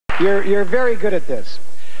You're very good at this.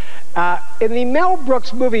 In the Mel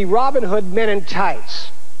Brooks movie Robin Hood Men in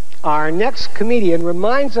Tights, our next comedian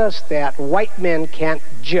reminds us that white men can't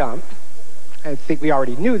jump. I think we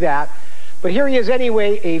already knew that. But here he is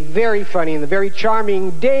anyway, a very funny and the very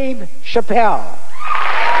charming Dave Chappelle.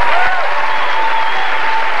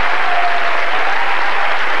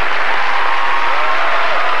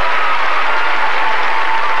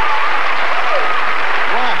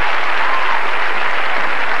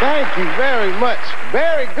 Thank you very much.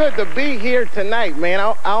 Very good to be here tonight, man.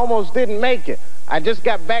 I almost didn't make it. I just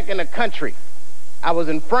got back in the country. I was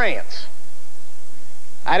in France.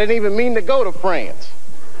 I didn't even mean to go to France.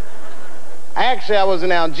 Actually, I was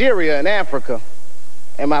in Algeria in Africa,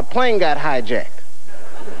 and my plane got hijacked.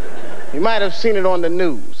 You might have seen it on the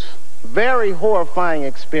news. Very horrifying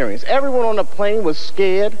experience. Everyone on the plane was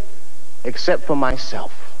scared, except for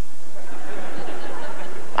myself.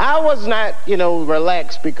 I was not,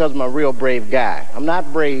 relaxed because I'm a real brave guy. I'm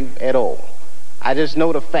not brave at all. I just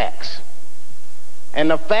know the facts. And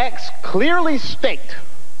the facts clearly state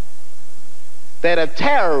that a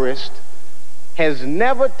terrorist has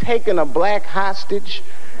never taken a black hostage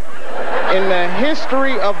in the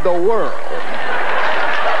history of the world.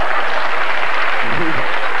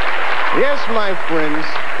 Yes, my friends,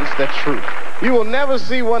 it's the truth. You will never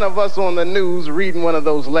see one of us on the news reading one of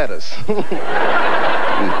those letters.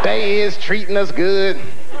 They is treating us good.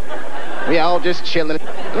 We all just chilling.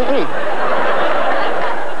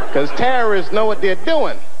 Because terrorists know what they're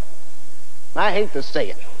doing. I hate to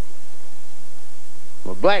say it.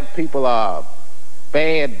 But black people are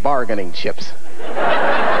bad bargaining chips.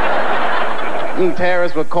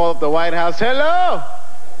 Terrorists will call up the White House. Hello,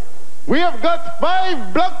 we have got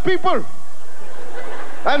 5 black people.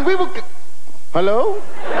 And we will... Hello?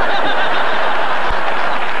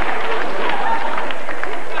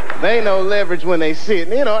 They know leverage when they see it.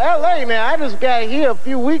 L.A. now, I just got here a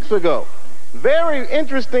few weeks ago. Very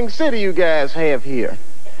interesting city you guys have here.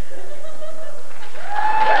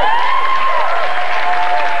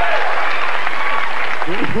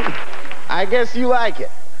 I guess you like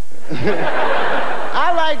it.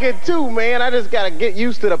 I like it too, man. I just gotta get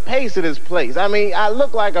used to the pace of this place. I mean, I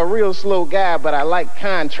look like a real slow guy, but I like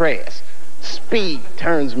contrast. Speed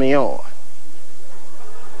turns me on.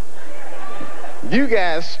 You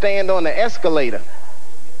guys stand on the escalator.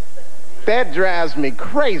 That drives me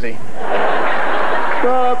crazy.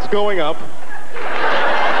 Well, it's going up.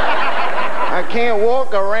 I can't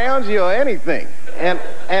walk around you or anything. And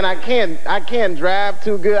I can't drive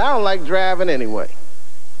too good. I don't like driving anyway.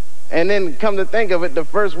 And then come to think of it, the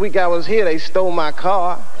first week I was here, they stole my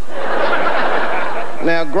car.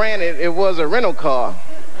 Now, granted, it was a rental car,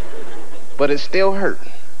 but it still hurt.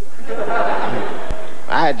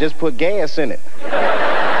 I had just put gas in it.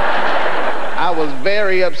 I was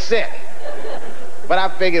very upset. But I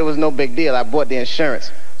figured it was no big deal. I bought the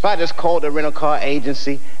insurance. So I just called the rental car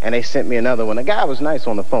agency, and they sent me another one. The guy was nice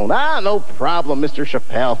on the phone. No problem, Mr.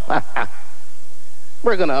 Chappelle.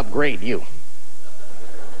 We're going to upgrade you.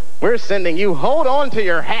 We're sending you, hold on to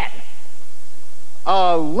your hat,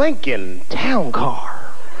 a Lincoln Town Car.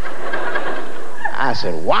 I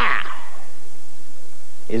said, wow.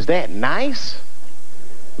 Is that nice?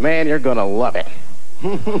 Man, you're going to love it.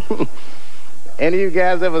 Any of you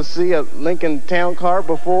guys ever see a Lincoln Town Car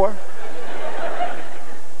before?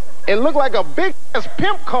 It looked like a big-ass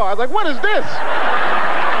pimp car. I was like, what is this?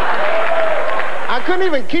 I couldn't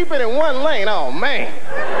even keep it in one lane. Oh, man.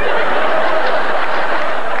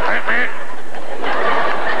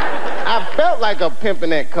 I felt like a pimp in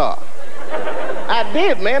that car. I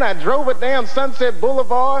did, man. I drove it down Sunset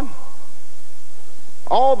Boulevard.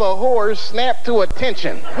 All the whores snapped to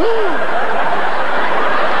attention.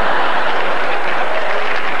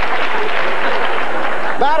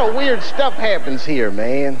 A lot of weird stuff happens here,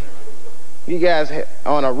 man. You guys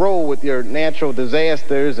on a roll with your natural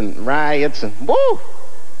disasters and riots and woo!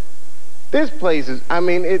 This place is,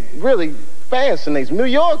 it really fascinates. New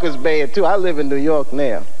York is bad too. I live in New York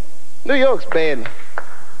now. New York's bad.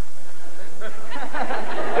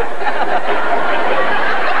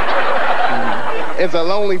 It's a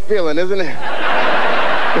lonely feeling, isn't it?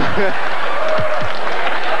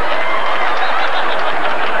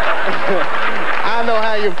 I know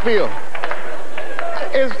how you feel.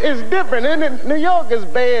 It's different, isn't it? New York is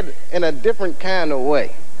bad in a different kind of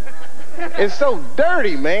way. It's so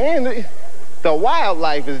dirty, man. The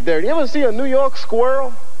wildlife is dirty. You ever see a New York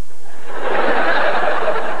squirrel?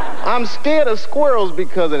 I'm scared of squirrels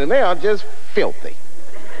because of them. They are just filthy.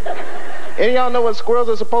 Any of y'all know what squirrels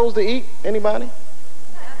are supposed to eat? Anybody?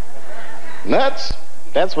 Nuts?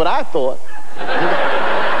 That's what I thought.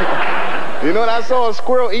 You know what I saw a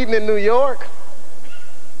squirrel eating in New York?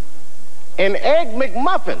 An Egg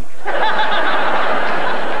McMuffin.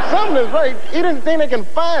 Something is right. Eat anything they can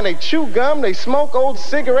find. They chew gum, they smoke old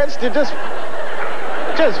cigarettes. They're just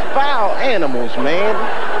foul animals, man.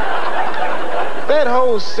 That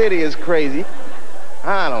whole city is crazy.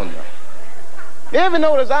 I don't know. You ever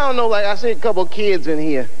notice, I don't know, like I see a couple kids in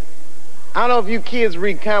here. I don't know if you kids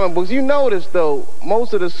read comic books. You notice, though,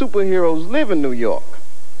 most of the superheroes live in New York.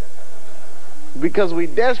 Because we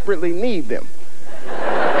desperately need them.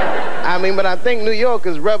 I mean, but I think New York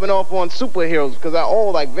is rubbing off on superheroes because they're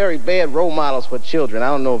all like very bad role models for children. I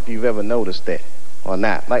don't know if you've ever noticed that or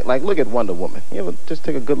not. Like look at Wonder Woman. You ever just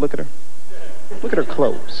take a good look at her? Look at her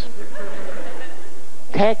clothes.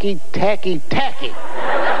 Tacky, tacky, tacky.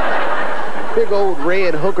 Big old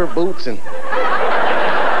red hooker boots and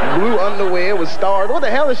blue underwear with stars. What the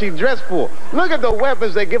hell is she dressed for? Look at the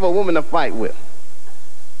weapons they give a woman to fight with.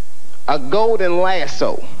 A golden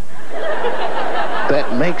lasso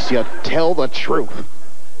that makes you tell the truth.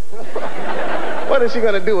 What is she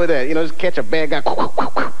gonna do with that? You know, just catch a bad guy.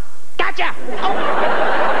 Gotcha! Oh.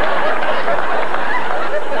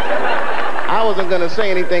 I wasn't gonna say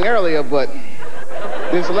anything earlier, but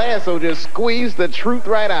this lasso just squeezed the truth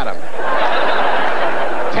right out of me.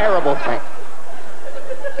 Terrible thing.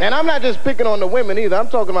 And I'm not just picking on the women either. I'm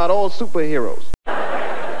talking about all superheroes.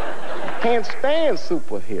 Can't stand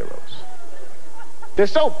superheroes. They're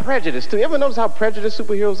so prejudiced, too. You ever notice how prejudiced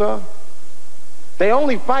superheroes are? They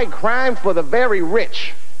only fight crime for the very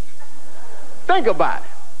rich. Think about it.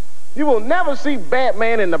 You will never see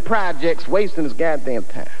Batman in the projects wasting his goddamn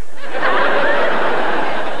time.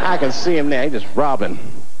 I can see him now. He's just robbing.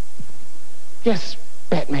 Yes,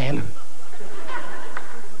 Batman.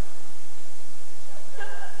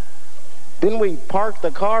 Didn't we park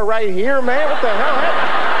the car right here, man? What the hell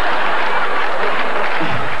happened?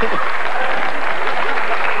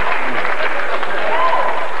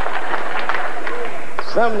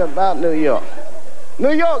 Something about New York.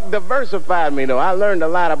 New York diversified me, though. I learned a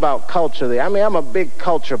lot about culture there. I mean, I'm a big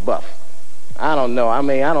culture buff. I don't know. I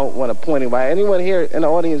mean, I don't want to point anybody. Anyone here in the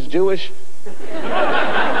audience Jewish?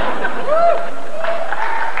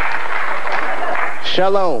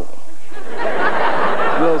 Shalom.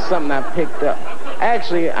 A little something I picked up.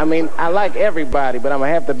 Actually, I mean, I like everybody, but I'm going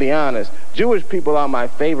to have to be honest. Jewish people are my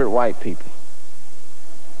favorite white people.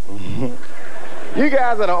 You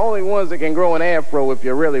guys are the only ones that can grow an afro if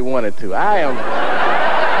you really wanted to. I am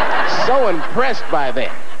so impressed by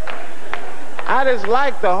that. I just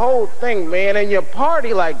like the whole thing, man, and you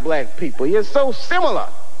party like black people. You're so similar.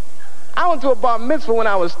 I went to a bar mitzvah when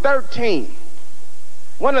I was 13.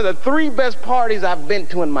 One of the 3 best parties I've been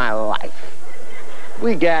to in my life.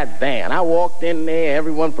 We got down. I walked in there,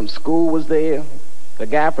 everyone from school was there. The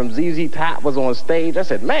guy from ZZ Top was on stage. I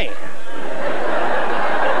said, man,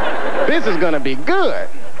 this is gonna be good.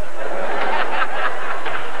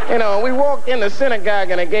 You know, we walked in the synagogue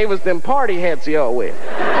and they gave us them party hats y'all wear.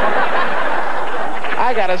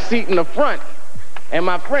 I got a seat in the front, and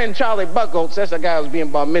my friend Charlie Buckholtz, that's the guy who was being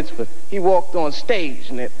bar mitzvah, he walked on stage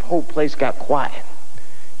and the whole place got quiet.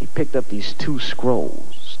 He picked up these 2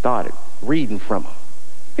 scrolls, started reading from them.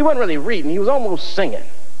 He wasn't really reading, he was almost singing.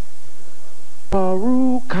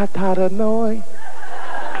 Baruch atah Adonai.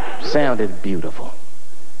 Sounded beautiful.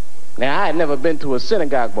 Now, I had never been to a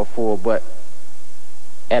synagogue before, but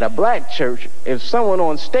at a black church, if someone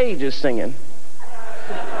on stage is singing,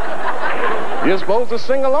 you're supposed to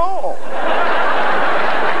sing along.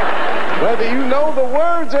 Whether you know the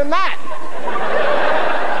words or not.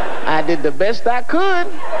 I did the best I could.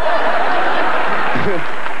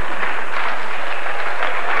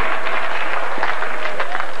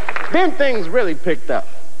 Then things really picked up.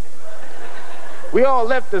 We all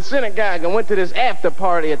left the synagogue and went to this after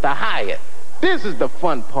party at the Hyatt. This is the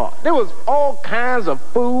fun part. There was all kinds of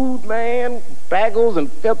food, man, bagels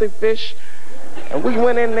and filthy fish. And we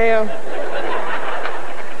went in there,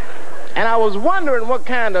 and I was wondering what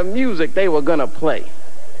kind of music they were gonna play.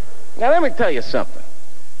 Now let me tell you something.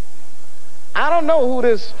 I don't know who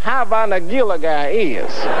this Hava Nagila guy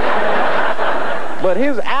is, but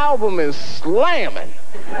his album is slamming.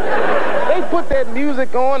 They put that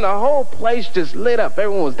music on, the whole place just lit up.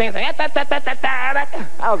 Everyone was dancing.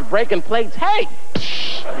 I was breaking plates. Hey!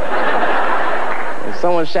 And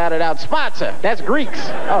someone shouted out, sponsor. That's Greeks.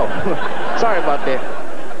 Oh, sorry about that.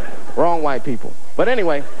 Wrong white people. But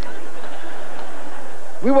anyway,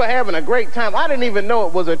 we were having a great time. I didn't even know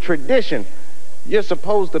it was a tradition. You're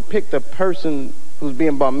supposed to pick the person who's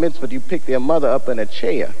being bar mitzvah. You pick their mother up in a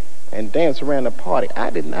chair and dance around the party.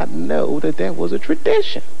 I did not know that that was a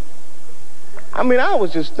tradition. I mean, I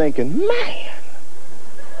was just thinking, man,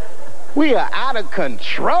 We are out of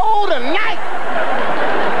control tonight.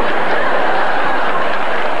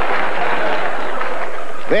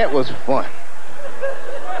 That was fun.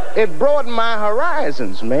 It broadened my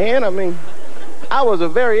horizons, man. I mean, I was a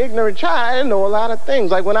very ignorant child. I didn't know a lot of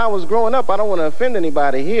things. Like when I was growing up, I don't want to offend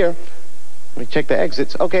anybody here. Let me check the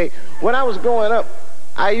exits. Okay, when I was growing up,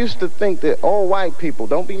 I used to think that all white people,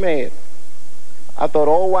 don't be mad, I thought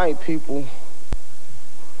all white people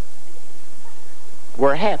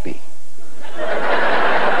were happy.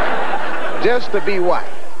 Just to be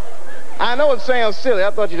white. I know it sounds silly.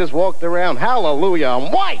 I thought you just walked around, hallelujah,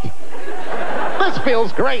 I'm white. This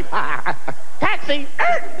feels great. Taxi.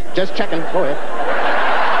 Just checking. Go ahead.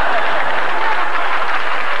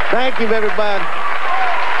 Thank you, everybody.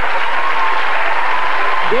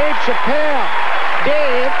 Dave Chappelle.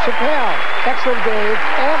 Dave Chappelle. Excellent, Dave.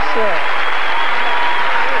 Excellent.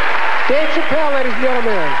 Dave Chappelle, ladies and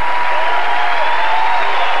gentlemen.